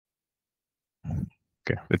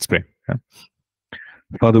Okay, let's pray. Yeah.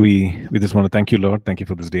 Father, we just want to thank you, Lord. Thank you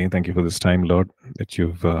for this day. Thank you for this time, Lord, that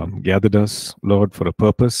you've gathered us, Lord, for a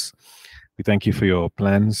purpose. We thank you for your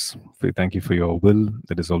plans. We thank you for your will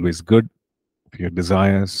that is always good, for your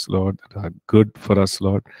desires, Lord, that are good for us,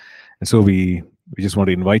 Lord. And so we just want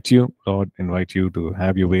to invite you, Lord, invite you to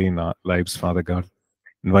have your way in our lives, Father God.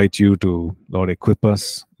 Invite you to, Lord, equip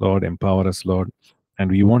us, Lord, empower us, Lord. And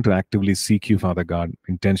we want to actively seek you, Father God,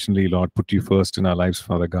 intentionally, Lord, put you first in our lives,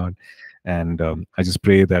 Father God. And I just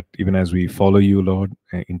pray that even as we follow you, Lord,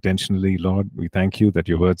 intentionally, Lord, we thank you that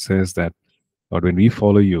your word says that, Lord, when we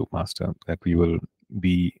follow you, Master, that you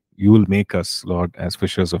will make us, Lord, as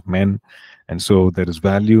fishers of men. And so there is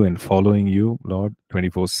value in following you, Lord,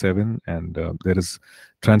 24/7. And there is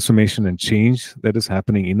transformation and change that is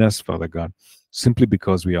happening in us, Father God, simply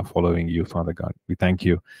because we are following you, Father God. We thank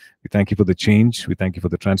you. We thank you for the change. We thank you for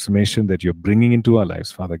the transformation that you're bringing into our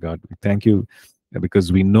lives, Father God. We thank you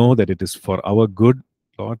because we know that it is for our good,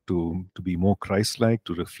 Lord, to be more Christ-like,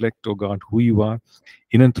 to reflect, oh God, who you are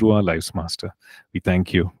in and through our lives, Master. We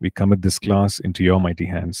thank you. We commit this class into your mighty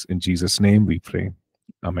hands. In Jesus' name we pray.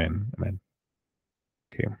 Amen. Amen.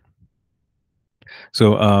 Okay.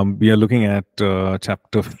 So we are looking at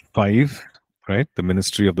chapter 5, right? The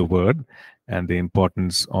ministry of the word and the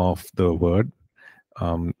importance of the word.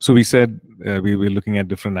 So we said we were looking at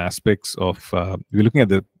different aspects of, we're looking at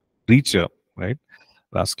the preacher, right?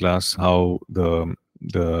 Last class, how the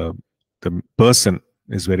person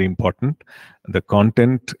is very important. The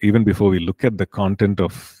content, even before we look at the content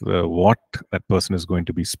of what that person is going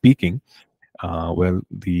to be speaking, well,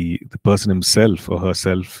 the person himself or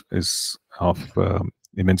herself is of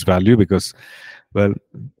immense value because, well,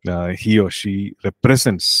 he or she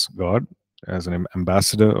represents God as an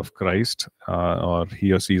ambassador of Christ, or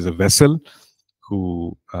he or she is a vessel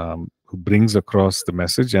who brings across the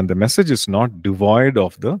message, and the message is not devoid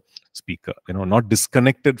of the speaker, not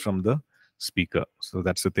disconnected from the speaker. So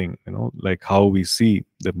that's the thing, like how we see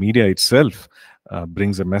the media itself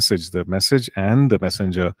brings a message. The message and the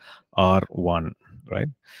messenger are one, right?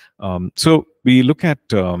 So we look at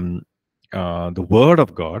the word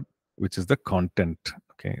of God, which is the content.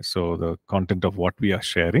 Okay, so the content of what we are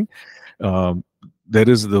sharing. There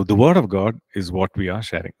is the word of God is what we are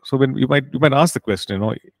sharing. So when you might ask the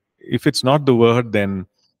question, if it's not the word, then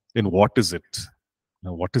what is it?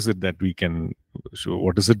 Now, what is it that we can show?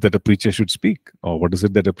 What is it that a preacher should speak, or what is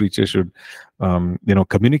it that a preacher should,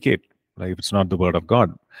 communicate? Like if it's not the word of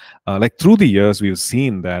God, like through the years, we've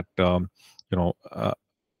seen that,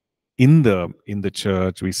 in the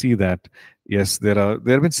church, we see that yes, there have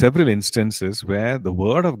been several instances where the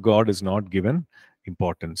word of God is not given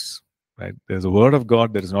importance. Right? There's a word of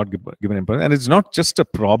God that is not given importance, and it's not just a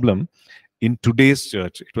problem in today's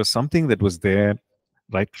church. It was something that was there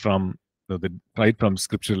right from right from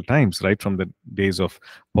scriptural times, right from the days of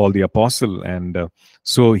Paul the Apostle, and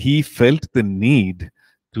so he felt the need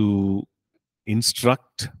to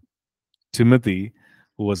instruct Timothy,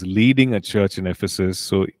 who was leading a church in Ephesus,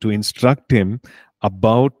 so to instruct him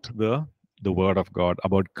about the word of God,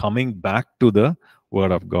 about coming back to the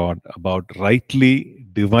word of God, about rightly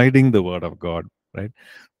dividing the word of God, right?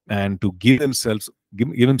 And to give himself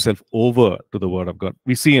over to the word of God.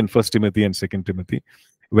 We see in 1 Timothy and 2 Timothy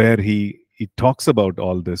where he talks about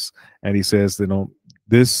all this, and he says,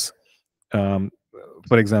 this, for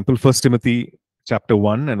example, 1 Timothy chapter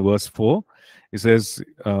 1 and verse 4, he says,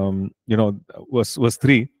 verse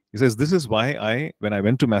 3, he says, this is why when I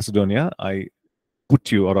went to Macedonia, I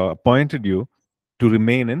put you or appointed you to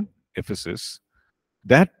remain in Ephesus,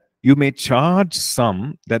 that you may charge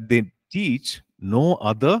some that they teach no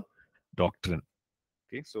other doctrine.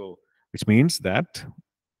 Okay, so which means that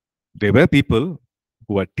there were people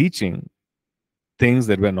who are teaching things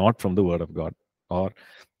that were not from the word of God or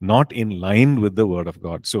not in line with the word of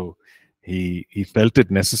God. So he felt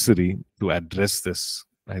it necessary to address this.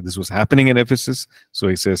 Right? This was happening in Ephesus. So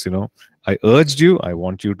he says, I urged you, I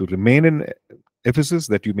want you to remain in Ephesus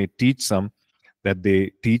that you may teach some, that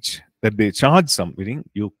they charge some, meaning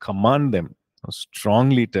you command them,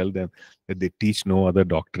 strongly tell them that they teach no other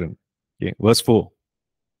doctrine. Okay? Verse 4.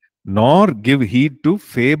 Nor give heed to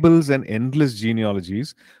fables and endless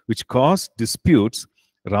genealogies, which cause disputes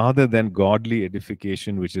rather than godly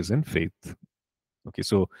edification, which is in faith. Okay,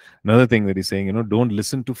 so another thing that he's saying, don't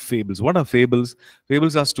listen to fables. What are fables?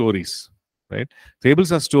 Fables are stories, right?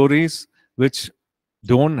 Fables are stories which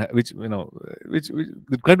could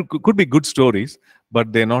be good stories,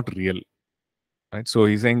 but they're not real. Right? So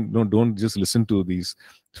he's saying, no, don't just listen to these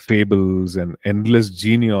fables and endless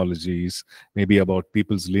genealogies, maybe about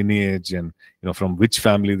people's lineage and from which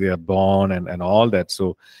family they are born and all that.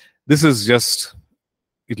 So this is just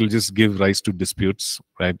it will just give rise to disputes,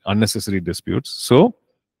 right? Unnecessary disputes. So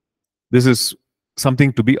this is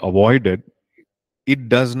something to be avoided. It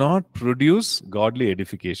does not produce godly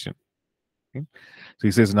edification. Okay? So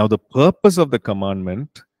he says, now the purpose of the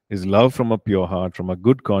commandment is love from a pure heart, from a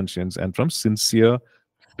good conscience, and from sincere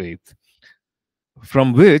faith,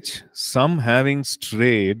 from which some, having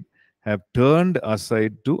strayed, have turned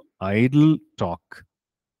aside to idle talk.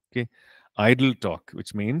 Okay, idle talk,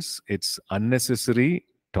 which means it's unnecessary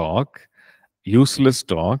talk, useless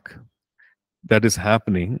talk that is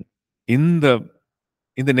happening in the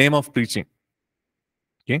name of preaching.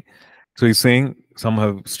 Okay, so he's saying some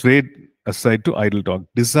have strayed aside to idle talk,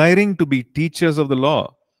 desiring to be teachers of the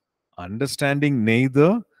law, understanding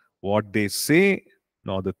neither what they say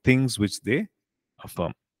nor the things which they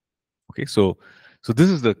affirm. Okay, so this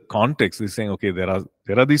is the context. He's saying, okay, there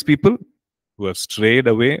are these people who have strayed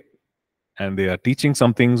away, and they are teaching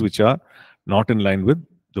some things which are not in line with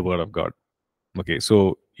the word of God. Okay,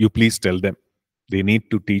 so you please tell them they need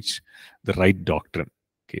to teach the right doctrine.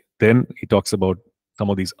 Okay, then he talks about some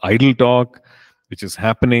of these idle talk which is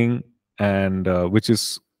happening, and which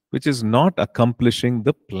is not accomplishing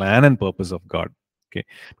the plan and purpose of God. Okay,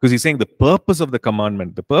 because he's saying the purpose of the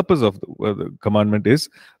commandment, the commandment is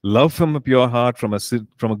love from a pure heart, from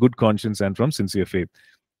a good conscience, and from sincere faith.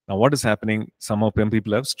 Now, what is happening? Some of them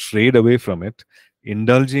people have strayed away from it,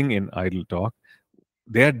 indulging in idle talk.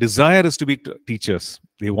 Their desire is to be teachers.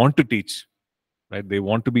 They want to teach, right? They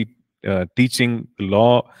want to be teaching the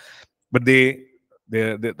law, but the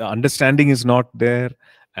understanding is not there,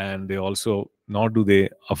 and they also nor do they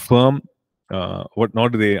affirm what, nor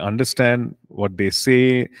do they understand what they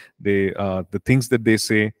say. The things that they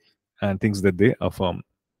say and things that they affirm,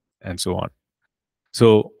 and so on.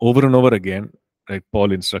 So over and over again, right,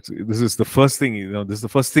 Paul instructs. This is the first thing, this is the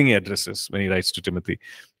first thing he addresses when he writes to Timothy.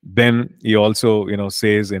 Then he also,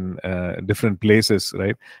 says in different places,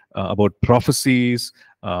 right, about prophecies.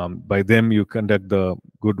 By them you conduct the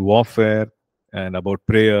good warfare, and about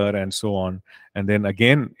prayer, and so on. And then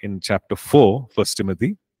again in chapter 4, First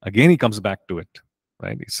Timothy, again he comes back to it,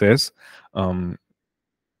 right? He says,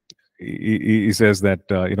 he says that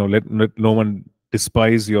let no one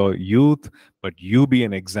despise your youth, but you be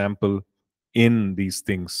an example in these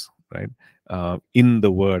things, right? In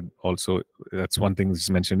the word also. That's one thing that's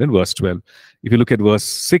mentioned in verse 12. If you look at verse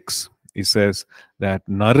 6, he says that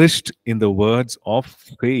nourished in the words of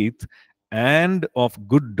faith and of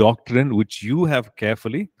good doctrine which you have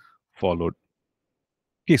carefully followed.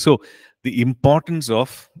 Okay, so the importance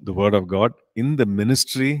of the word of God in the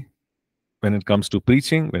ministry, when it comes to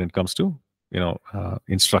preaching, when it comes to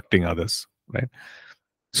instructing others, right?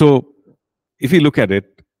 So if you look at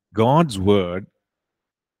it, God's word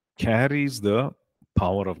carries the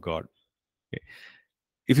power of God. Okay.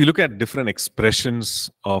 If you look at different expressions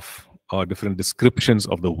of, or different descriptions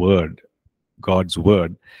of the word, God's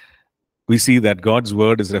word, we see that God's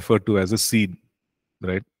word is referred to as a seed,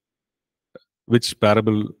 right? Which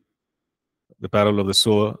parable? The parable of the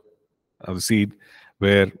sower, of the seed,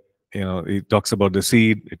 where it talks about the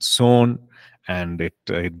seed. It's sown, and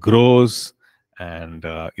it grows, and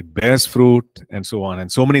it bears fruit, and so on. And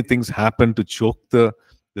so many things happen to choke the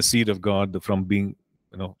seed of God from being,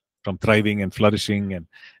 from thriving and flourishing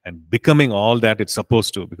and becoming all that it's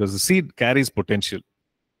supposed to, because the seed carries potential.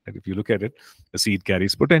 And if you look at it, the seed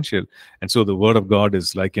carries potential. And so the word of God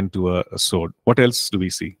is likened to a sword. What else do we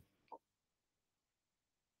see?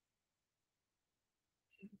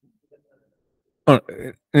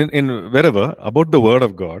 In wherever about the word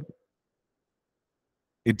of God,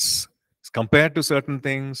 it's compared to certain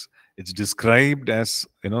things. It's described as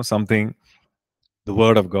something, the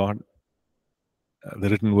word of God, the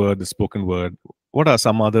written word, the spoken word. What are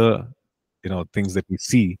some other things that we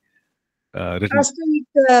see written? Pastor,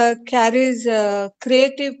 it carries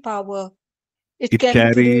creative power. It It can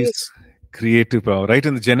carries create. creative power. Right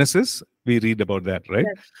in the Genesis, we read about that, right?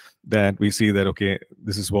 Yes. That we see that, okay,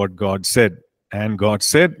 this is what God said, and God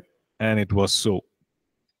said, and it was so.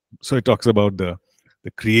 So it talks about the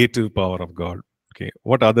creative power of God. Okay,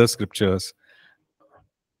 what other scriptures?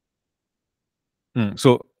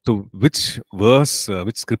 So which verse,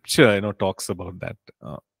 which scripture, talks about that?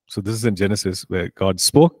 So this is in Genesis where God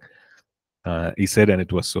spoke. He said, and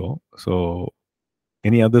it was so. So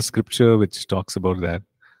any other scripture which talks about that,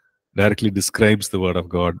 directly describes the word of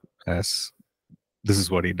God as this is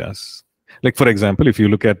what He does. Like, for example, if you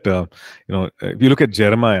look at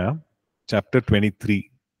Jeremiah chapter 23,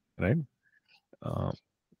 right?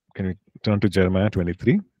 Can we turn to Jeremiah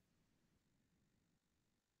 23?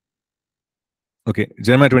 Okay,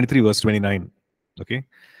 Jeremiah 23 verse 29. Okay,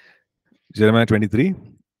 Jeremiah 23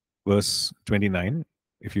 verse 29.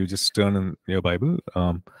 If you just turn in your Bible,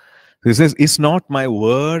 it says, "Is not my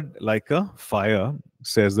word like a fire,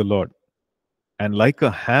 says the Lord, and like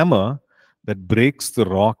a hammer that breaks the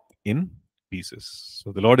rock in pieces."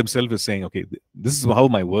 So the Lord Himself is saying, okay, this is how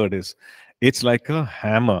my word is. It's like a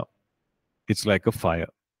hammer, it's like a fire.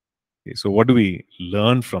 Okay, so what do we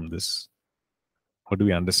learn from this? What do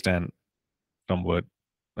we understand from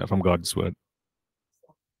from God's word?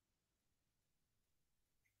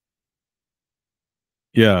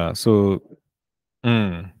 Yeah. So,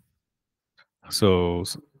 mm, so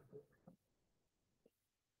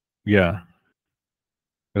yeah,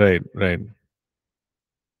 right, right.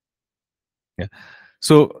 Yeah.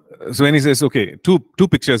 So when he says, okay, two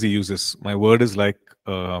pictures he uses. My word is like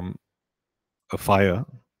um, a fire,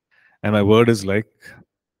 and my word is like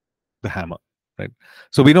the hammer, right?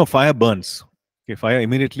 So we know fire burns. Okay, fire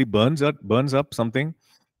immediately burns up something,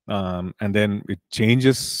 and then it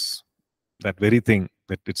changes that very thing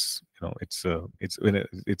that it's when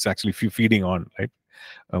it's actually feeding on, right?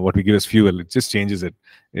 What we give as fuel, it just changes it.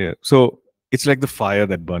 Yeah. So it's like the fire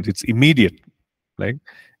that burns. It's immediate, like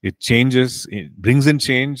it changes, it brings in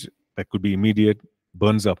change that could be immediate,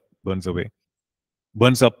 burns up, burns away,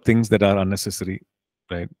 burns up things that are unnecessary,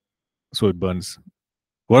 right? So it burns.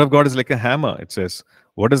 Word of God is like a hammer. It says,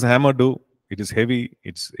 what does a hammer do? It is heavy.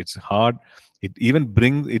 It's hard. It even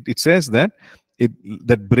brings. It says that it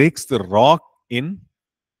that breaks the rock in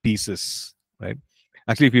pieces. Right.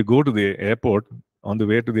 Actually, if you go to the airport, on the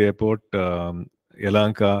way to the airport,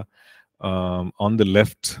 Yalanka, on the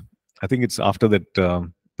left, I think it's after that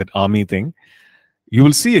army thing, you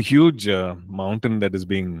will see a huge mountain that is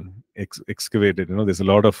being excavated. There's a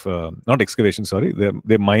lot of not excavation. Sorry,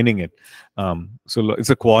 they're mining it. So it's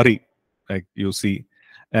a quarry, like you see.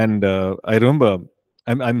 And I remember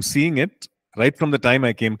I'm seeing it right from the time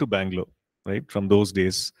I came to Bangalore, right from those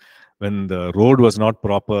days when the road was not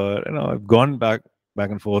proper. I've gone back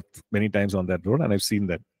and forth many times on that road, and I've seen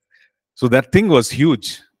that. So that thing was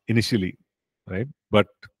huge initially, right? But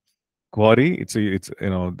quarry, it's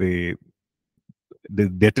they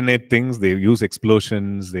detonate things, they use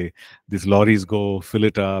explosions, these lorries go fill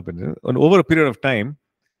it up, and over a period of time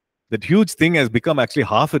that huge thing has become actually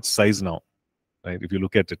half its size now, right? If you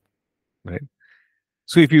look at it, right?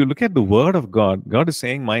 So if you look at the word of God, God is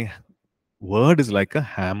saying my word is like a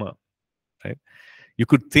hammer, right? You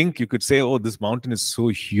could say, oh, this mountain is so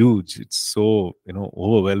huge, it's so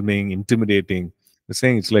overwhelming, intimidating. They're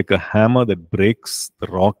saying it's like a hammer that breaks the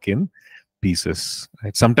rock in pieces,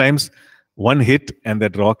 right? Sometimes one hit and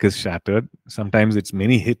that rock is shattered. Sometimes it's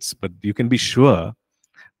many hits, but you can be sure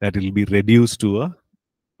that it'll be reduced to a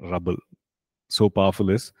rubble. So powerful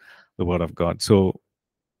is the word of God. So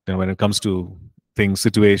when it comes to things,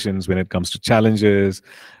 situations, when it comes to challenges,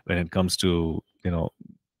 when it comes to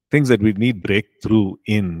things that we need breakthrough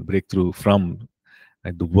from,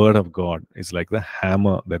 like the word of God is like the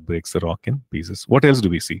hammer that breaks the rock in pieces. What else do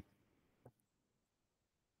we see?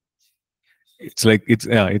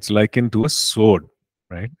 It's likened to a sword,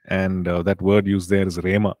 right? And that word used there is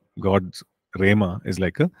rhema. God's rhema is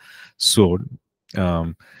like a sword.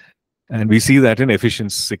 um, and we see that in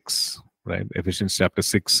Ephesians 6, right? Ephesians chapter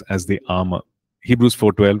 6 as the armor. Hebrews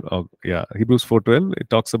 4:12, Hebrews 4:12, it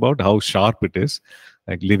talks about how sharp it is,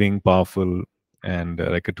 like living, powerful, and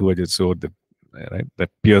like a two-edged sword that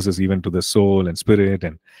pierces even to the soul and spirit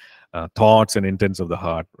and thoughts and intents of the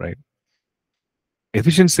heart, right?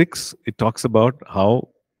 Ephesians 6, it talks about how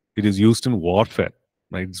it is used in warfare,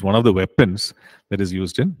 right? It's one of the weapons that is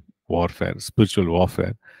used in warfare, spiritual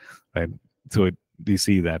warfare, right? So we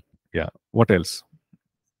see that. Yeah. What else?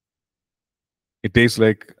 It tastes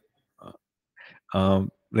uh,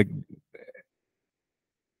 like.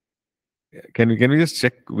 Can we just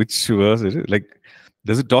check which verse it is? Like,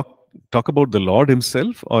 does it talk about the Lord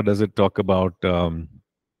Himself, or does it talk about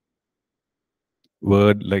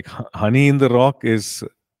word like honey in the rock is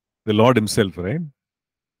the Lord Himself, right?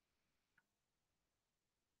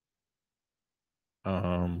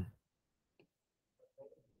 Um,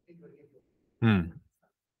 hmm.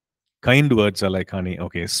 Kind words are like honey.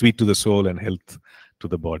 Okay, sweet to the soul and health to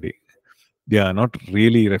the body. Yeah, not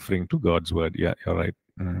really referring to God's word. Yeah, you're right.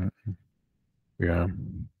 Yeah.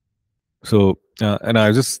 So, and I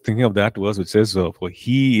was just thinking of that verse which says, "For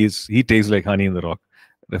he tastes like honey in the rock,"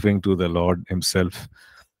 referring to the Lord Himself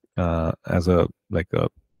as a like a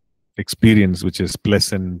experience which is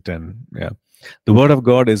pleasant. And yeah, the Word of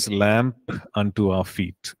God is lamp unto our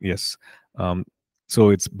feet. Yes. Um, so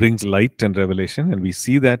it brings light and revelation, and we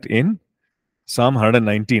see that in Psalm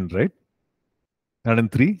 119, right?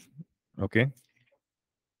 103. Okay.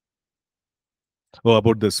 Oh,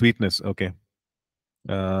 about the sweetness. Okay.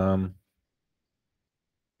 Um,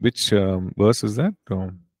 Which verse is that?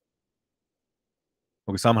 Okay,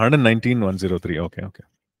 Psalm 119, 103. Okay, okay.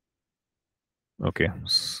 Okay.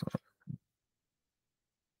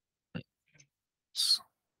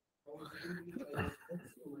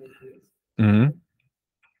 Mhm.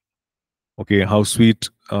 Okay, how sweet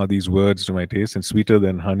are these words to my taste, and sweeter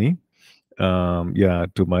than honey, yeah,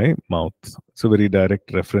 to my mouth. It's a very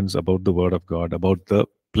direct reference about the word of God, about the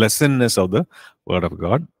pleasantness of the word of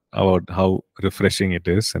God, about how refreshing it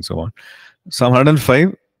is, and so on. Psalm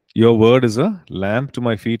 105, your word is a lamp to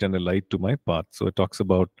my feet and a light to my path. So it talks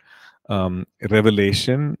about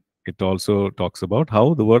revelation. It also talks about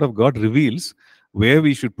how the word of God reveals where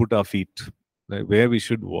we should put our feet, right, where we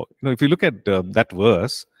should walk. If you look at that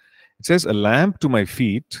verse, it says, a lamp to my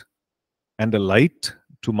feet and a light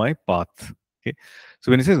to my path. Okay.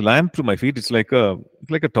 So when it says lamp to my feet, it's like a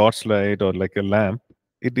torchlight or like a lamp.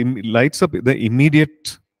 It lights up the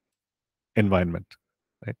immediate environment,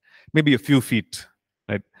 right? Maybe a few feet,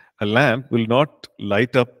 right? A lamp will not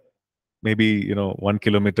light up maybe 1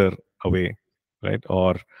 kilometer away, right,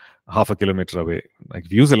 or half a kilometer away. Like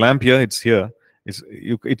if you use a lamp here, it's here.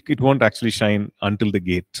 It won't actually shine until the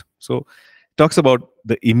gate. So it talks about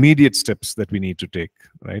the immediate steps that we need to take,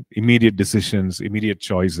 right? Immediate decisions, immediate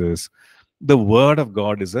choices. The word of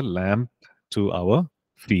God is a lamp to our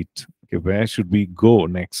feet. Okay, where should we go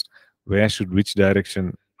next? Which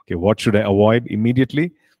direction? Okay, what should I avoid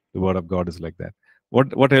immediately? The word of God is like that.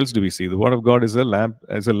 What else do we see? The word of God is a lamp,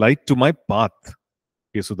 as a light to my path.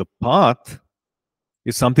 Okay, so the path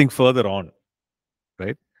is something further on,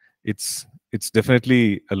 right? It's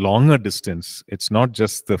definitely a longer distance. It's not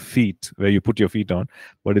just the feet where you put your feet on,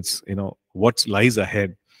 but it's what lies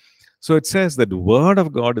ahead. So it says that the word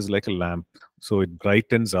of God is like a lamp. So it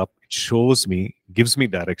brightens up, it shows me, gives me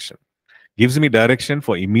direction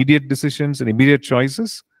for immediate decisions and immediate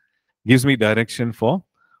choices, gives me direction for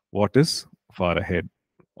what is far ahead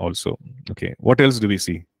also. Okay, what else do we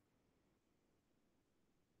see?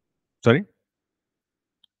 Sorry,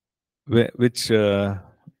 which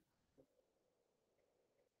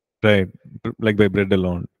right, like by bread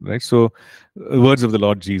alone, right? So words of the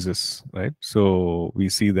Lord Jesus, right? So we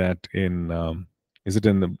see that in is it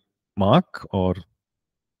in the Mark or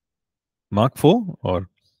Mark 4 or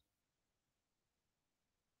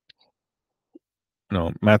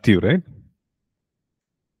no, Matthew, right?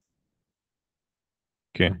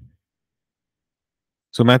 Okay,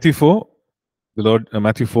 so Matthew 4, the Lord,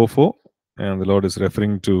 Matthew 4:4, and the Lord is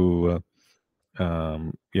referring to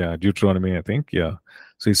yeah, Deuteronomy, I think. Yeah.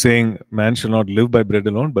 So he's saying, man shall not live by bread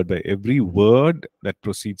alone, but by every word that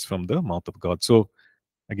proceeds from the mouth of God. So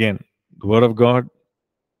again, the word of God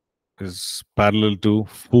is parallel to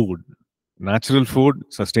food. Natural food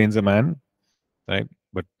sustains a man, right?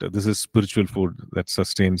 But this is spiritual food that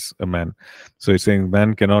sustains a man. So he's saying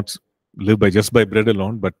man cannot live by just by bread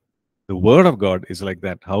alone, but the word of God is like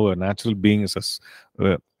that. How a natural being is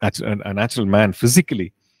a natural man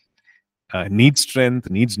physically needs strength,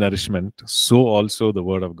 needs nourishment. So also the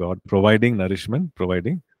word of God, providing nourishment,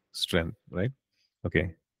 providing strength, right?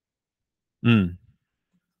 Okay. Mm.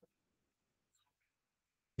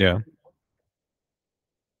 Yeah.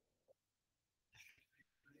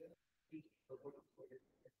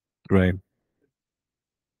 Right.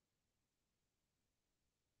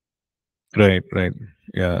 Right. Right.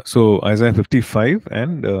 Yeah. So Isaiah 55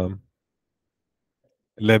 and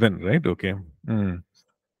 11, right? Okay. Mm.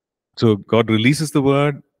 So God releases the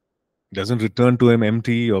word, doesn't return to him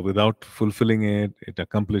empty or without fulfilling it. It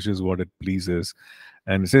accomplishes what it pleases,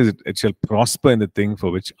 and it says it shall prosper in the thing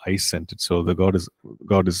for which I sent it. So the God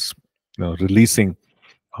is releasing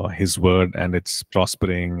His word, and it's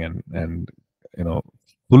prospering and you know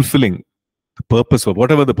fulfilling the purpose for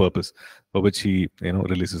whatever the purpose for which He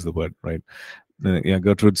releases the word. Right? Yeah,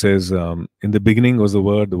 Gertrude says, in the beginning was the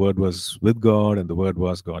word was with God, and the word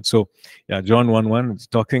was God. So, yeah, John 1:1, it's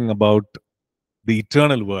talking about the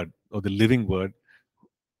eternal word or the living word,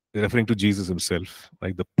 referring to Jesus himself,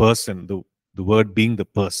 like the person, the word being the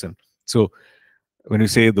person. So, when you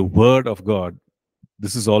say the word of God,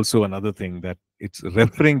 this is also another thing that it's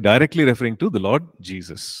directly referring to the Lord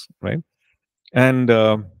Jesus, right? And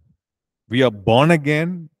we are born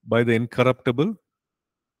again by the incorruptible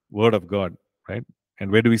word of God, right? And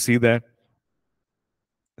where do we see that?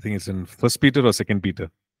 I think it's in First Peter or Second Peter.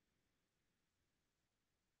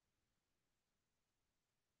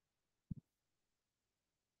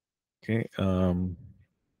 Okay.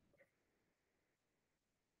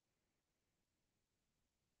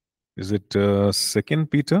 Is it Second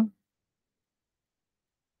Peter?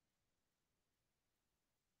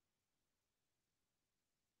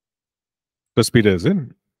 First Peter is it?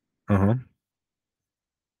 Uh-huh.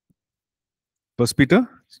 First Peter,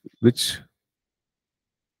 which?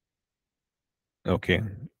 Okay.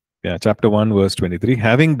 Yeah, chapter 1, verse 23.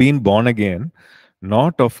 Having been born again,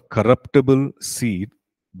 not of corruptible seed,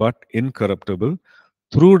 but incorruptible,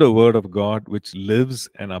 through the word of God, which lives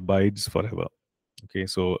and abides forever. Okay,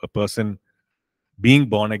 so a person being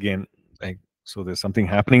born again, like, so there's something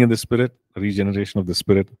happening in the spirit, regeneration of the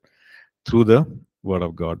spirit through the word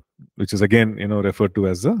of God, which is again, referred to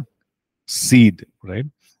as a seed, right?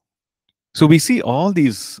 So we see all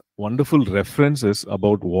these wonderful references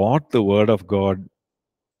about what the word of God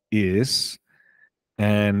is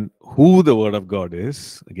and who the word of God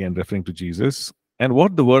is, again referring to Jesus, and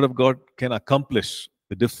what the word of God can accomplish,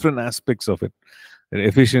 the different aspects of it.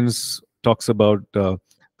 Ephesians talks about the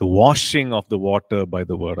washing of the water by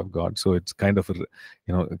the word of God. So it's kind of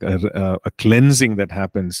a cleansing that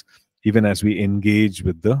happens even as we engage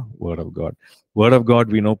with the word of God. Word of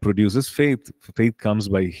God, we know, produces faith. Faith comes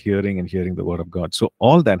by hearing, and hearing the word of God. So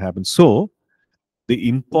all that happens. So the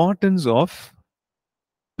importance of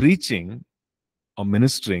preaching or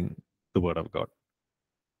ministering the word of God,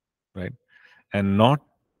 right? And not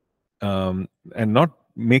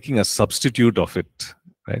making a substitute of it,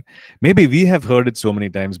 right? Maybe we have heard it so many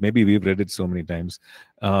times, maybe we've read it so many times,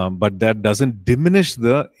 but that doesn't diminish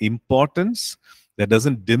the importance, that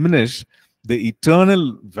doesn't diminish the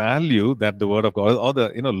eternal value that the word of God, or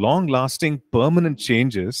the long lasting permanent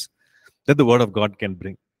changes that the word of God can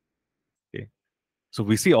bring. Okay, so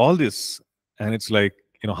we see all this, and it's like,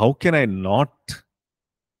 how can I not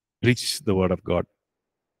preach the word of God?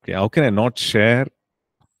 Okay, how can I not share?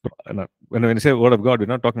 When I say word of God, we're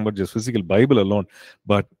not talking about just physical Bible alone,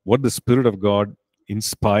 but what the Spirit of God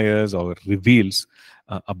inspires or reveals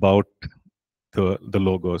about the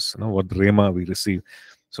logos, what rhema we receive.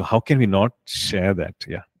 So how can we not share that?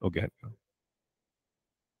 Yeah. Okay.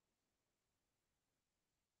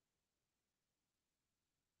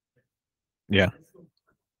 Yeah.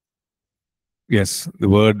 Yes, the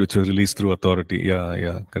word which was released through authority. Yeah,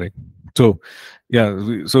 yeah, correct. So,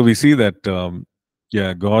 yeah, so we see that,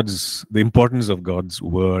 yeah, the importance of God's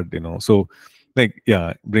word, So, like,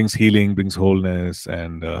 yeah, brings healing, brings wholeness,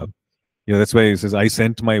 and that's why it says, "I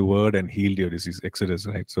sent my word and healed your disease." Exodus,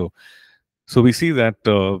 right? So we see that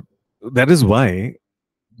that is why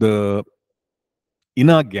the in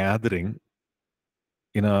our gathering,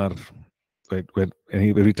 in our right, when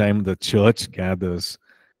every time the church gathers,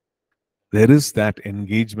 there is that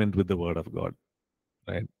engagement with the word of God,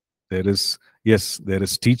 right? There is, yes, there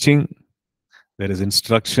is teaching, there is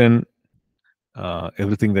instruction,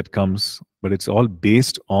 everything that comes, but it's all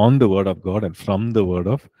based on the word of God and from the word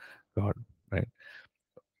of God, right?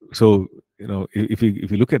 So if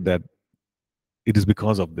you look at that, it is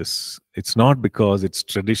because of this. It's not because it's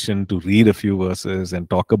tradition to read a few verses and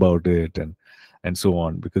talk about it and so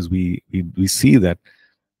on, because we see that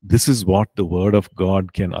this is what the word of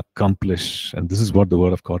God can accomplish, and this is what the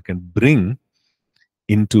word of God can bring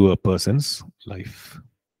into a person's life,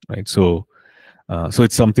 right? So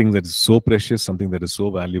it's something that is so precious, something that is so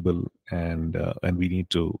valuable, and we need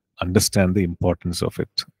to understand the importance of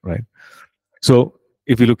it, right? So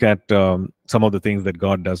if you look at some of the things that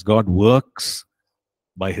God does, God works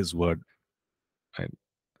by His word, right?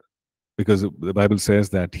 Because the Bible says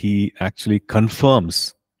that He actually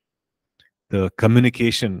confirms the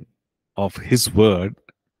communication of His word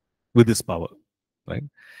with His power, right?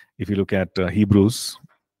 If you look at Hebrews,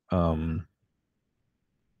 so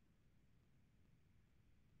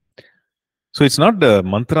it's not the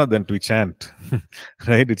mantra that we chant,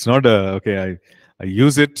 right? It's not I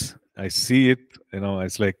use it, I see it,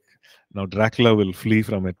 it's like now Dracula will flee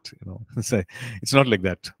from it, it's not like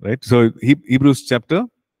that, right? So Hebrews chapter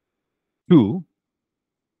 2,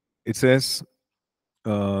 it says,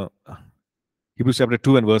 uh, Hebrews chapter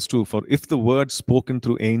 2 and verse 2, "For if the word spoken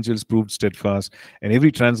through angels proved steadfast, and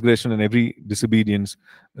every transgression and every disobedience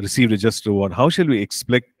received a just reward, how shall we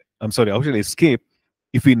how shall we escape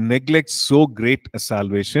if we neglect so great a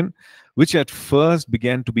salvation, which at first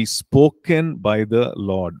began to be spoken by the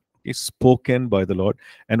Lord," is spoken by the Lord,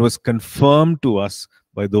 "and was confirmed to us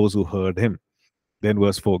by those who heard him." Then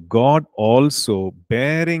verse 4, "God also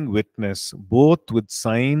bearing witness both with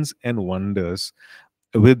signs and wonders,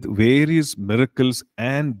 with various miracles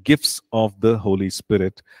and gifts of the Holy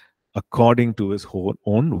Spirit, according to his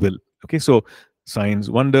own will." Okay, so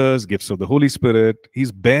signs, wonders, gifts of the Holy Spirit,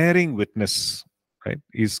 he's bearing witness, right?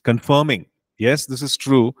 He's confirming, yes, this is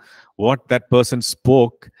true. What that person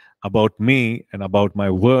spoke about me and about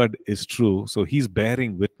my word is true. So he's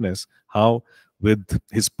bearing witness. How? With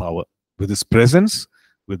his power, with his presence,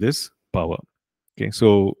 with his power. Okay,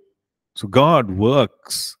 so God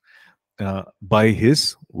works by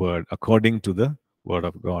his word, according to the word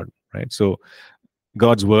of God, right? So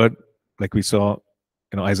God's word, like we saw,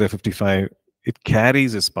 Isaiah 55, it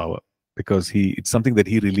carries his power because it's something that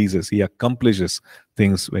he releases. He accomplishes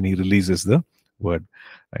things when he releases the word,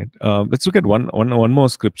 right? Let's look at one more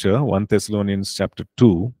scripture, 1 Thessalonians chapter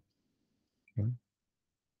 2.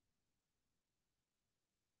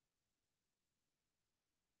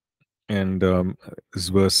 And this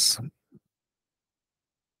verse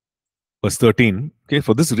 13. Okay,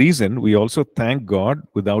 for this reason, we also thank God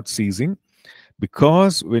without ceasing,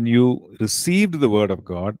 because when you received the word of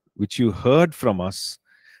God, which you heard from us,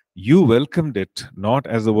 you welcomed it not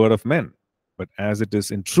as the word of men, but as it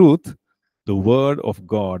is in truth, the word of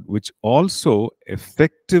God, which also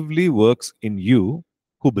effectively works in you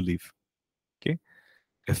who believe. Okay,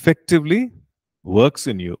 effectively works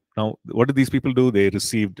in you. Now, what did these people do? They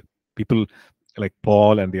received, people like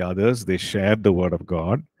Paul and the others, they shared the word of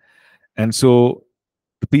God. And so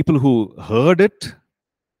the people who heard it,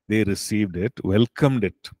 they received it, welcomed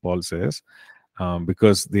it, Paul says,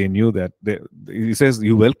 because they knew that. He says,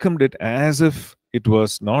 you welcomed it as if it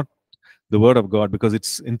was not the word of God, because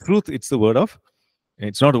it's in truth, it's not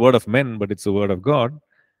the word of men, but it's the word of God.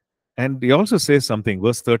 And he also says something,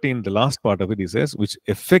 verse 13, the last part of it, he says, which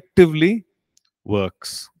effectively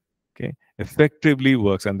works. Okay, effectively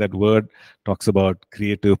works. And that word talks about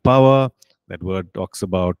creative power. That word talks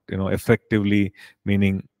about, effectively,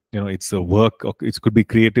 meaning, it's a work, or it could be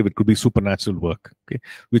creative, it could be supernatural work, okay,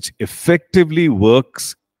 which effectively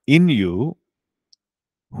works in you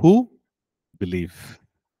who believe,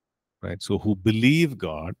 right? So who believe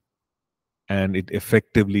God, and it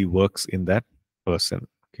effectively works in that person.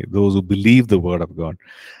 Okay, those who believe the word of God,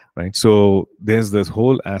 right? So there's this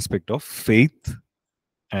whole aspect of faith,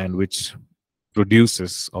 and which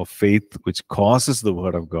produces, of faith, which causes the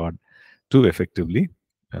word of God to effectively,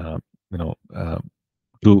 uh, you know, uh,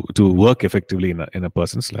 to work effectively in a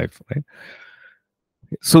person's life, right?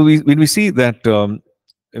 So when we see that, when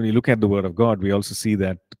we look at the word of God, we also see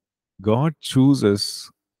that God chooses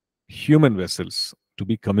human vessels to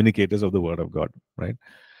be communicators of the word of God, right?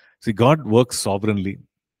 See, God works sovereignly,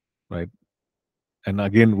 right? And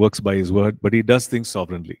again, works by his word, but he does things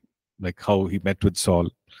sovereignly, like how he met with Saul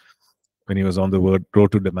when he was on the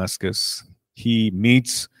road to Damascus. He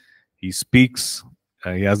meets, he speaks,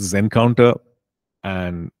 he has this encounter,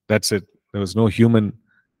 and that's it. There was no human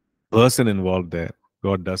person involved there.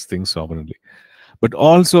 God does things sovereignly. But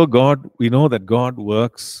also God, we know that God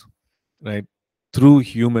works, right, through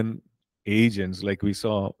human agents, like we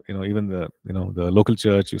saw, even the local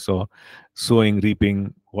church, you saw sowing,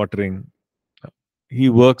 reaping, watering. He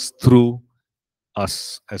works through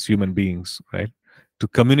us as human beings, right, to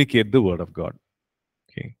communicate the word of God.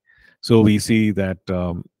 Okay. So we see that,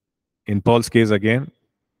 in Paul's case again,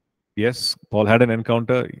 yes, Paul had an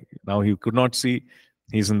encounter. Now he could not see.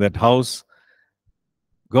 He's in that house.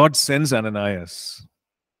 God sends Ananias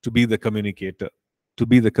to be the communicator,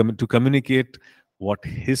 to communicate what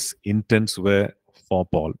his intents were for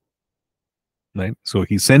Paul. Right. So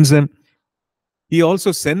he sends him. He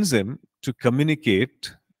also sends him to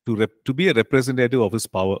communicate, to be a representative of his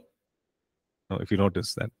power. If you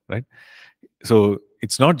notice that, right? So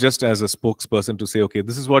it's not just as a spokesperson to say, okay,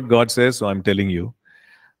 this is what God says, so I'm telling you,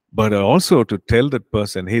 but also to tell that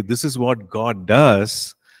person, hey, this is what God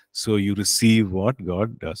does, so you receive what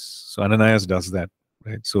God does. So Ananias does that,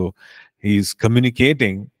 right? So he's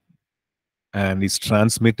communicating and he's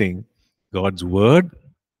transmitting God's word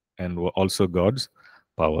and also God's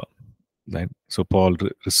power, right? So Paul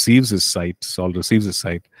receives his sight, Saul receives his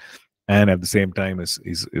sight, and at the same time,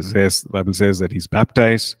 the Bible says that he's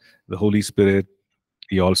baptized, the Holy Spirit.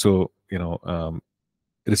 He also,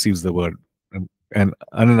 receives the word, and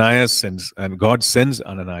Ananias sends, and God sends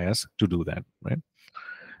Ananias to do that, right?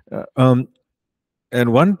 Uh, um,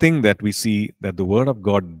 and one thing that we see that the word of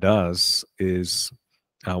God does is,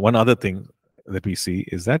 one other thing that we see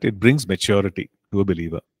is that it brings maturity to a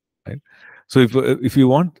believer, right? So if you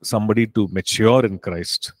want somebody to mature in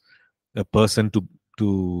Christ, a person to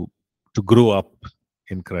to grow up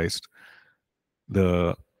in Christ,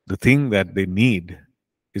 the thing that they need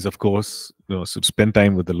is, of course, to spend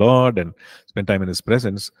time with the Lord and spend time in his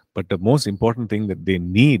presence. But the most important thing that they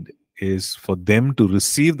need is for them to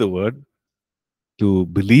receive the word, to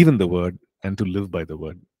believe in the word, and to live by the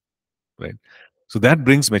word, right? So that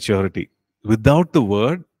brings maturity. Without the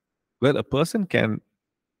word, well, a person can,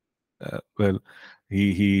 well,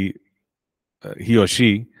 he he or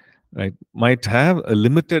she, right, might have a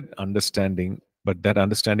limited understanding, but that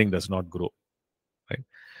understanding does not grow, right?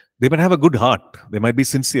 They might have a good heart, they might be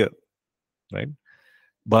sincere, right?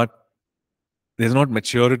 But there's not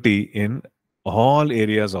maturity in all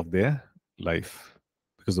areas of their life,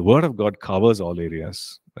 because the word of God covers all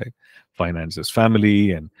areas, right? Finances,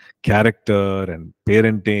 family, and character, and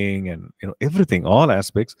parenting, and everything, all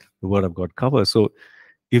aspects the word of God covers. So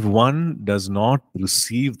if one does not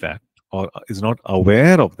receive that, or is not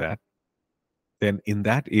aware of that, then in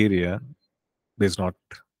that area there's not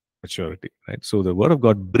maturity, right? So the word of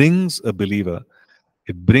God brings a believer,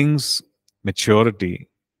 it brings maturity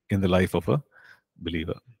in the life of a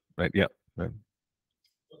believer, right? Yeah, right.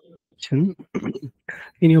 Question.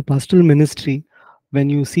 In your pastoral ministry, when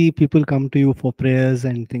you see people come to you for prayers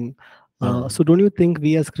and thing, Uh, so don't you think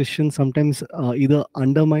we as Christians sometimes either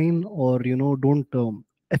undermine or don't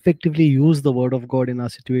effectively use the word of God in our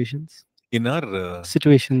in our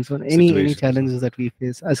situations or any situations. challenges that we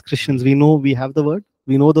face as Christians? We know we have the word,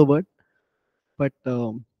 we know the word, but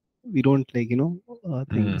we don't things.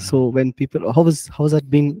 Mm. So when people, how's that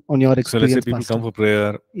been on your So let's say experience, people come Pastor? for prayer,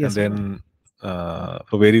 and Yes, brother. then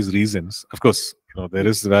for various reasons, of course, there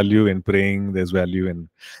is value in praying. There's value in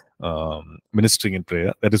ministering in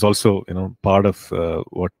prayer. That is also part of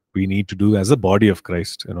what we need to do as a body of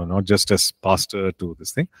Christ. Not just as pastor to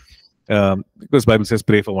this thing, because Bible says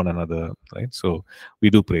pray for one another, right? So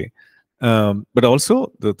we do pray, but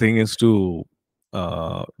also the thing is to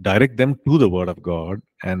direct them to the Word of God,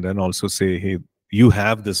 and then also say, hey, you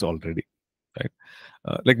have this already, right?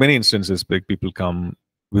 Like many instances, like people come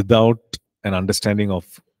without an understanding of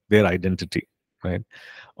their identity, right?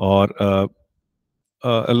 Or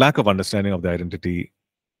a lack of understanding of the identity,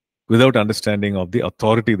 without understanding of the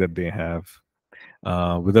authority that they have,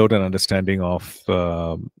 without an understanding of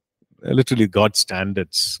literally God's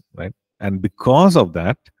standards, right? And because of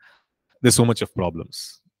that, there's so much of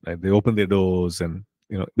problems, right? They open their doors, and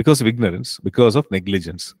because of ignorance, because of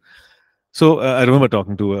negligence. So I remember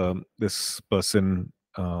talking to this person,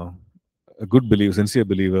 a good believer, sincere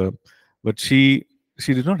believer, but she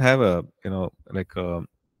did not have a like a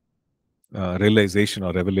realization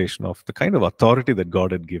or revelation of the kind of authority that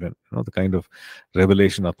God had given, the kind of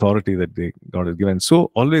revelation authority that God had given.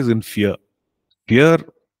 So always in fear,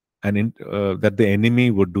 and that the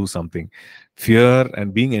enemy would do something, fear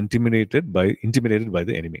and being intimidated by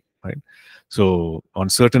the enemy, right? So on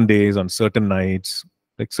certain days, on certain nights,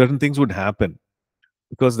 like certain things would happen,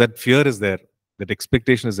 because that fear is there, that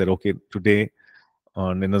expectation is there. Okay, today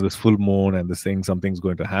on this full moon and this thing, something's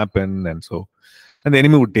going to happen, and the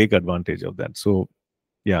enemy would take advantage of that. So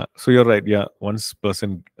yeah, so you're right. Yeah, once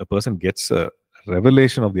a person gets a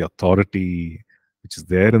revelation of the authority which is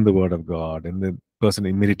there in the Word of God, and the person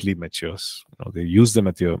immediately matures. They use the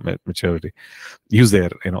maturity, use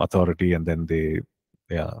their authority, and then they,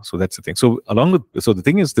 yeah. So that's the thing. So the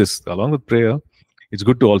thing is this: along with prayer, it's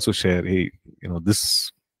good to also share. Hey,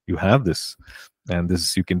 this, you have this, and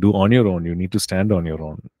this you can do on your own. You need to stand on your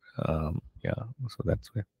own. Yeah. So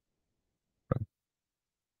that's where.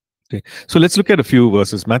 Okay. So let's look at a few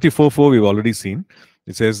verses. Matthew 4:4 we've already seen.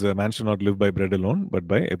 It says, man shall not live by bread alone, but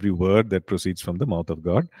by every word that proceeds from the mouth of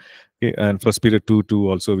God. Okay. And First Peter 2:2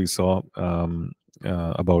 also we saw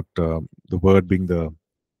about the word being the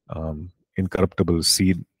incorruptible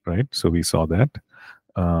seed, right? So we saw that.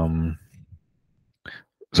 Um,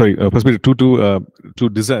 sorry, First Peter 2:2 to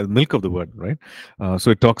desire milk of the word, right? So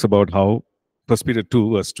it talks about how First Peter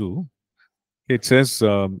 2:2, it says,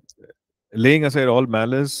 laying aside all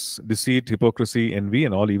malice, deceit, hypocrisy, envy,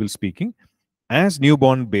 and all evil speaking, as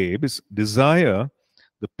newborn babes, desire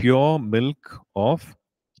the pure milk of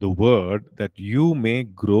the word, that you may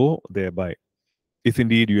grow thereby, if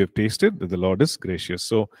indeed you have tasted that the Lord is gracious.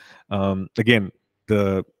 So, again,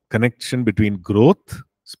 the connection between growth,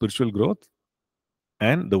 spiritual growth,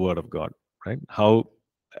 and the word of God, right? How,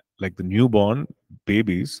 like the newborn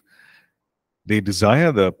babies, they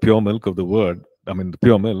desire the pure milk of the word, I mean, the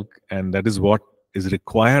pure milk, and that is what is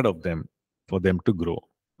required of them for them to grow,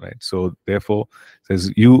 right? So, therefore, it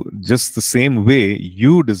says, you, just the same way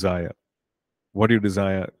you desire, what you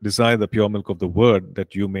desire the pure milk of the word,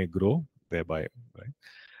 that you may grow thereby, right?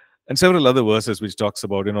 And several other verses which talks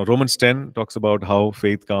about, Romans 10 talks about how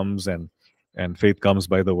faith comes, and faith comes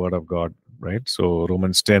by the word of God, right? So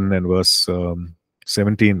Romans 10 and verse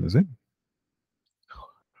 17, is it?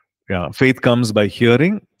 Yeah, faith comes by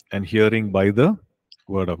hearing, and hearing by the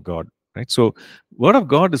word of God, right? So word of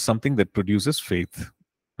God is something that produces faith,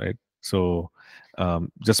 right? So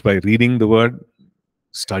just by reading the word,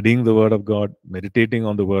 studying the word of God, meditating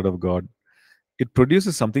on the word of God, it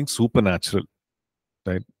produces something supernatural,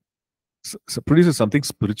 right? So produces something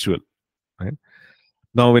spiritual, right?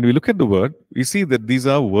 Now, when we look at the word, we see that these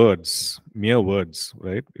are words, mere words,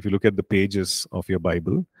 right? If you look at the pages of your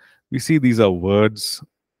Bible, we see these are words,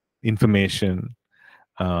 information,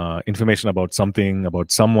 information about something,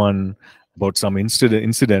 about someone, about some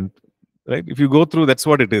incident, right? If you go through, that's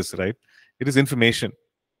what it is, right? It is information.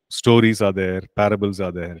 Stories are there, parables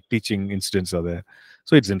are there, teaching incidents are there.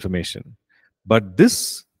 So it's information. But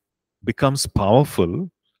this becomes powerful.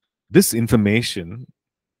 This information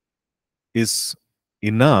is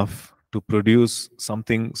enough to produce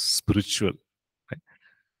something spiritual. Right?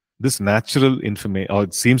 This natural information, or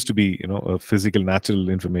it seems to be, a physical, natural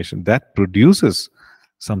information that produces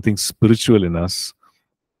something spiritual in us,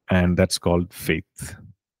 and that's called faith,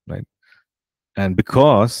 right? And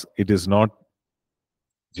because it is not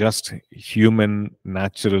just human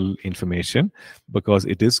natural information, because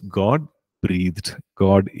it is God breathed,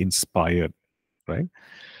 God inspired, right?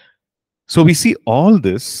 So we see all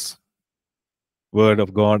this word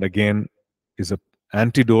of God again is a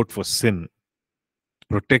antidote for sin,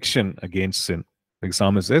 protection against sin. Like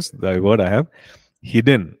Psalmist says, thy word I have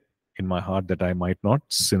hidden in my heart that I might not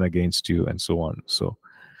sin against you, and so on. So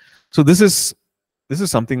this is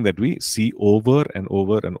something that we see over and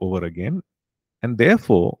over and over again. And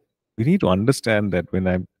therefore, we need to understand that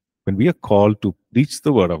when we are called to preach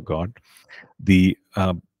the word of God, the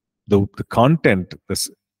content,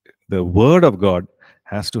 the word of God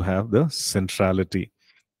has to have the centrality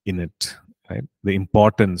in it, right? The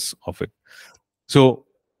importance of it. So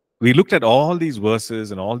we looked at all these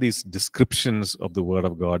verses and all these descriptions of the word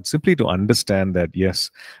of God simply to understand that,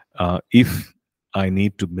 yes, if I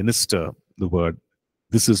need to minister the word,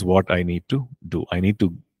 this is what I need to do. I need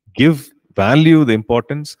to give value, the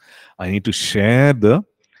importance. I need to share the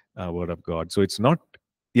word of God. So it's not,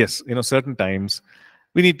 yes, certain times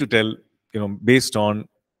we need to tell, based on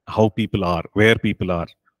how people are, where people are.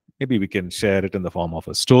 Maybe we can share it in the form of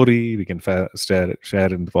a story. We can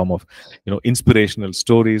share in the form of, inspirational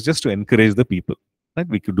stories, just to encourage the people. Right?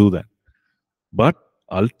 We could do that. But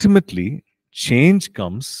ultimately, change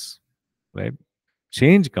comes, right?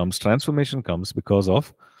 Change comes, transformation comes because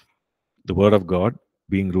of the word of God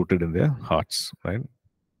being rooted in their hearts, right?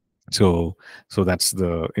 So that's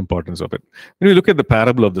the importance of it. When we look at the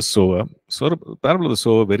parable of the sower, so the parable of the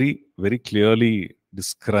sower very, very clearly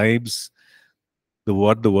describes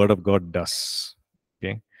what the word of God does,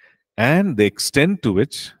 okay, and the extent to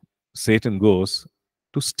which Satan goes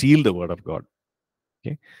to steal the word of God.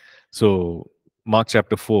 Okay, so Mark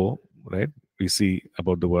chapter 4, right? We see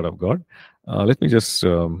about the word of God. Let me just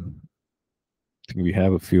I think we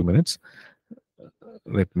have a few minutes.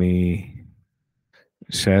 Let me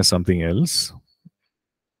share something else.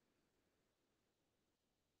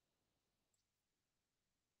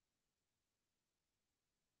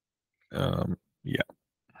 Yeah.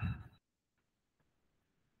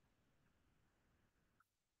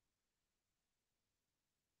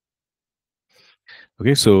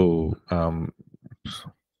 Okay, so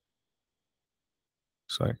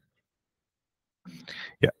sorry.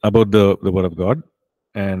 Yeah, about the word of God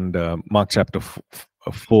and Mark chapter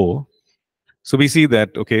 4. So we see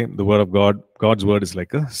that, okay, the word of God, God's word is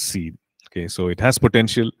like a seed. Okay, so it has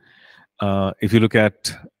potential. If you look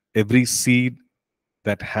at every seed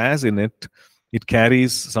that has in it, it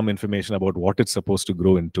carries some information about what it's supposed to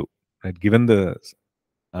grow into. Right? Given the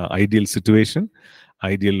ideal situation,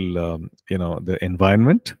 ideal, the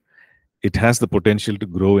environment, it has the potential to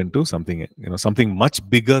grow into something, something much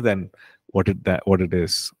bigger than what it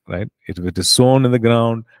is, right? If it is sown in the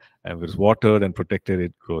ground and if it is watered and protected,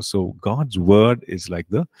 it grows. So God's word is like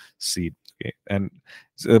the seed. Okay? And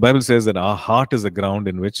so the Bible says that our heart is the ground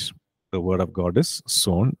in which the word of God is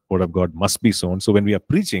sown. Word of God must be sown. So when we are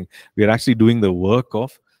preaching, we are actually doing the work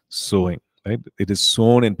of sowing, right? It is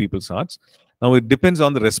sown in people's hearts. Now it depends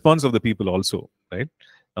on the response of the people also, right?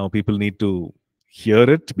 Now people need to hear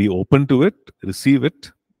it, be open to it, receive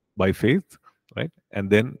it by faith, right? And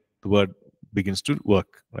then the word begins to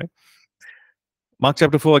work, right? Mark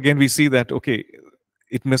chapter 4, again, we see that, okay,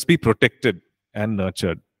 it must be protected and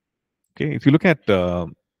nurtured. Okay, if you look at,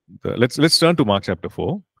 let's turn to Mark chapter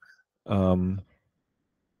 4.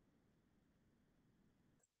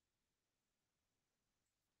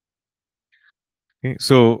 Okay,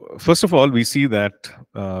 so first of all, we see that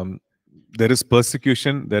there is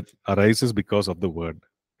persecution that arises because of the word.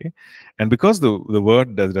 Okay? And because the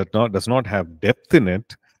word does not have depth in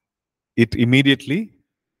it, it immediately,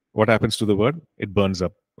 what happens to the word? It burns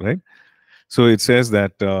up, right? So it says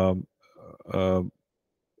that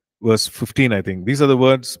verse 15, I think, these are the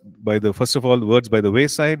words first of all, the words by the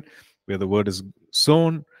wayside, where the word is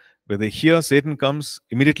sown, where they hear, Satan comes,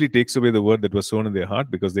 immediately takes away the word that was sown in their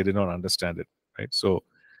heart because they did not understand it, right? So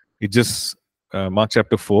it just, Mark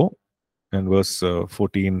chapter 4 and verse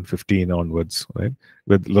 14, 15 onwards, right?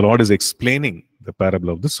 Where the Lord is explaining the parable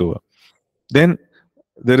of the sower. Then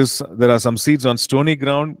There are some seeds on stony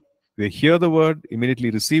ground. They hear the word,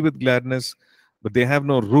 immediately receive with gladness, but they have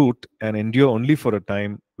no root and endure only for a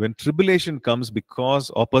time. When tribulation comes because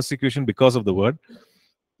or persecution because of the word,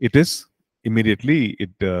 it is immediately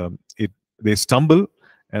it they stumble,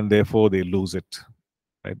 and therefore they lose it,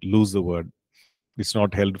 right? Lose the word. It's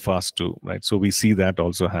not held fast to, right? So we see that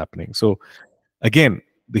also happening. So again,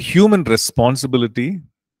 the human responsibility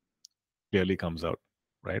clearly comes out,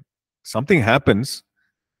 right? Something happens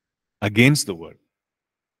against the word,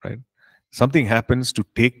 right? Something happens to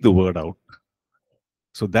take the word out.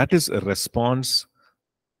 So that is a response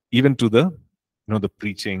even to the, the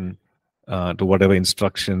preaching, to whatever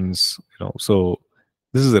instructions, So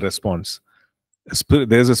this is a response.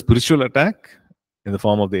 There's a spiritual attack in the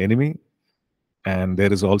form of the enemy, and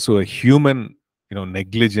there is also a human,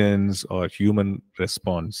 negligence or human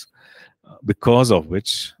response, because of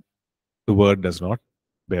which the word does not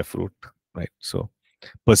bear fruit, right? So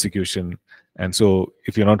persecution. And so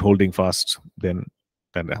if you're not holding fast, then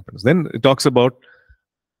that happens. Then it talks about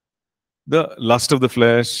the lust of the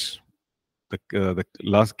flesh, the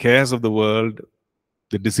last cares of the world,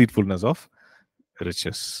 the deceitfulness of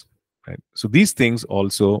riches, right? So these things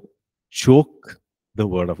also choke the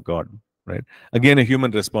word of God, right? Again, a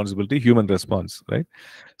human responsibility, human response, right?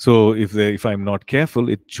 So if I'm not careful,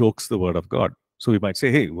 it chokes the word of God. So we might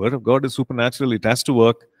say, hey, word of God is supernatural, it has to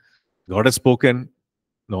work, God has spoken.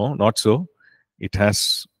 No, not so. It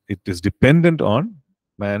is dependent on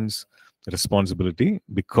man's responsibility,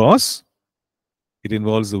 because it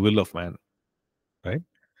involves the will of man, right?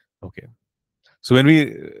 Okay. So when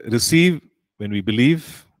we receive, when we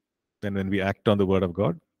believe, then when we act on the word of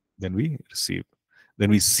God, then we receive. Then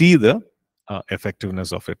we see the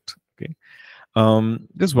effectiveness of it. Okay.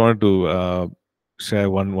 Just wanted to share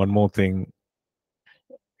one more thing.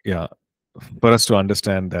 Yeah, for us to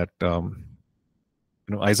understand that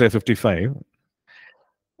Isaiah 55,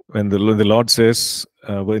 when the Lord says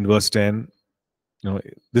in verse 10,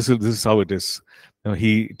 this is how it is.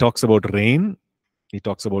 He talks about rain, he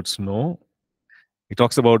talks about snow, he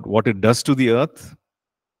talks about what it does to the earth,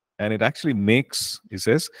 and it actually makes, he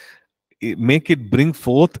says, make it bring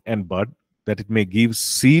forth and bud, that it may give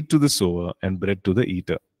seed to the sower and bread to the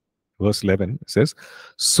eater. Verse 11 says,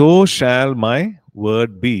 so shall my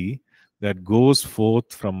word be that goes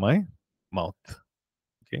forth from my mouth.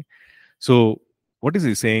 Okay. So what is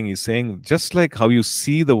he saying? He's saying, just like how you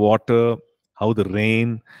see the water, how the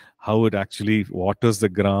rain, how it actually waters the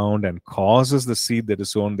ground and causes the seed that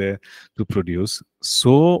is sown there to produce,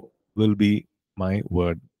 so will be my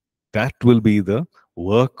word. That will be the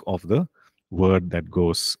work of the word that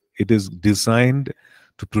goes. It is designed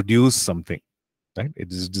to produce something, right?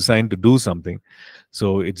 It is designed to do something.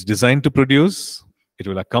 So it's designed to produce. It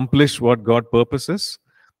will accomplish what God purposes,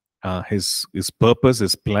 his purpose,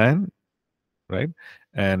 his plan, right?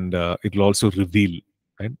 And it will also reveal,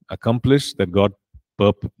 right? Accomplish that God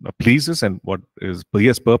pleases, and what is he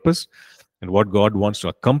has purpose, and what God wants to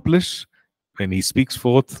accomplish. When he speaks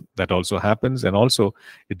forth, that also happens, and also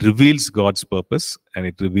it reveals God's purpose, and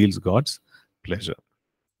it reveals God's pleasure.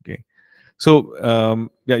 Okay. So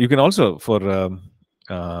yeah, you can also, for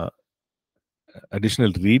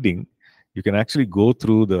additional reading, you can actually go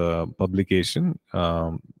through the publication,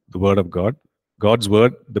 the Word of God, God's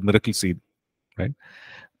Word, the Miracle Seed, right?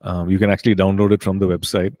 You can actually download it from the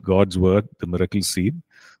website, God's Word, the Miracle Seed.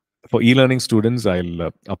 For e-learning students,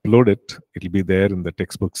 I'll upload it. It'll be there in the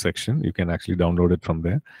textbook section. You can actually download it from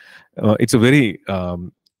there. It's a very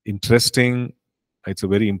interesting, it's a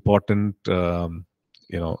very important,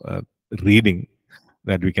 reading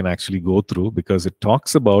that we can actually go through, because it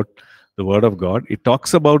talks about the Word of God. It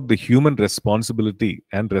talks about the human responsibility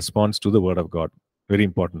and response to the Word of God. Very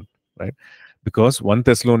important, right? Because 1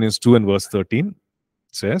 Thessalonians 2 and verse 13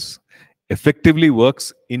 says, effectively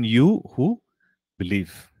works in you who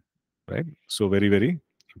believe, right? So very, very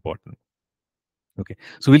important. Okay,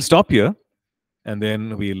 so we'll stop here, and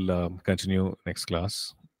then we'll continue next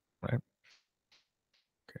class, right?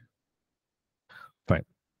 Okay, fine.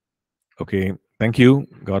 Okay, thank you.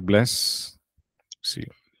 God bless. See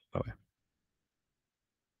you.